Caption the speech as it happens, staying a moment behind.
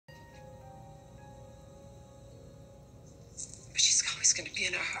going to be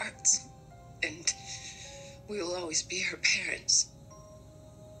in our hearts. And we will always be her parents.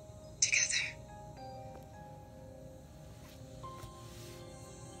 Together.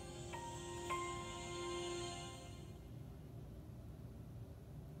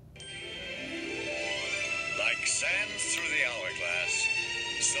 Like sand through the hourglass,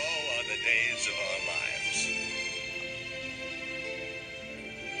 so are the days of our lives.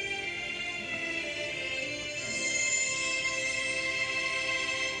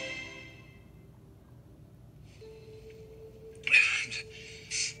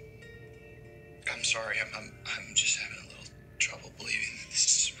 I'm sorry. I'm just having a little trouble believing that this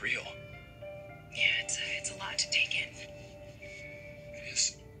is real. Yeah, it's a lot to take in.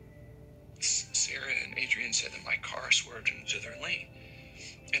 Yes. Sarah and Adrian said that my car swerved into their lane,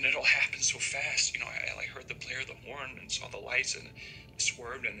 and it all happened so fast. You know, I heard the blare of the horn and saw the lights and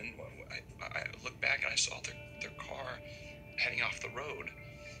swerved, and then I looked back and I saw their car heading off the road.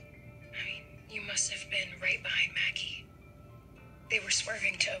 I mean, you must have been right behind Maggie. They were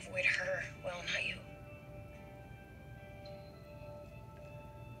swerving to avoid her, well, not you.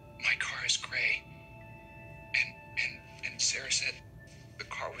 My car is gray, and Sarah said the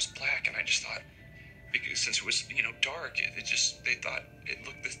car was black, and I just thought, because since it was, dark, they thought it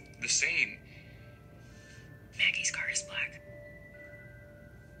looked the same. Maggie's car is black.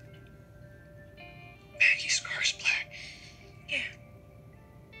 Maggie's car is black. Yeah.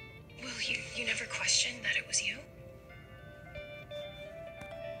 Well, you never questioned that it was you?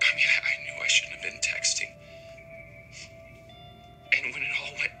 I mean, I knew I shouldn't have been texting. And when it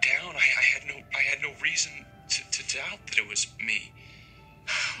all went down, I had no reason to doubt that it was me.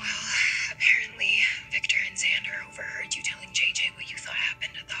 Well, apparently Victor and Xander overheard you telling JJ what you thought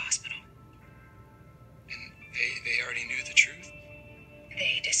happened at the hospital. And they already knew the truth?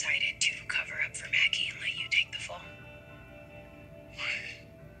 They decided to cover up for Maggie and let you take the fall.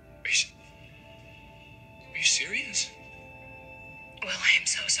 Are you serious? Well, I am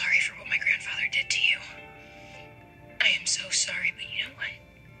so sorry for what my grandfather did to you. I am so sorry, but you know what?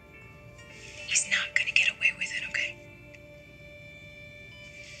 He's not gonna get away with it, okay?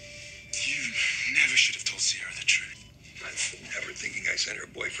 You never should have told Sierra the truth. I'm never thinking I sent her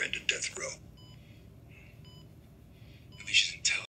boyfriend to death row.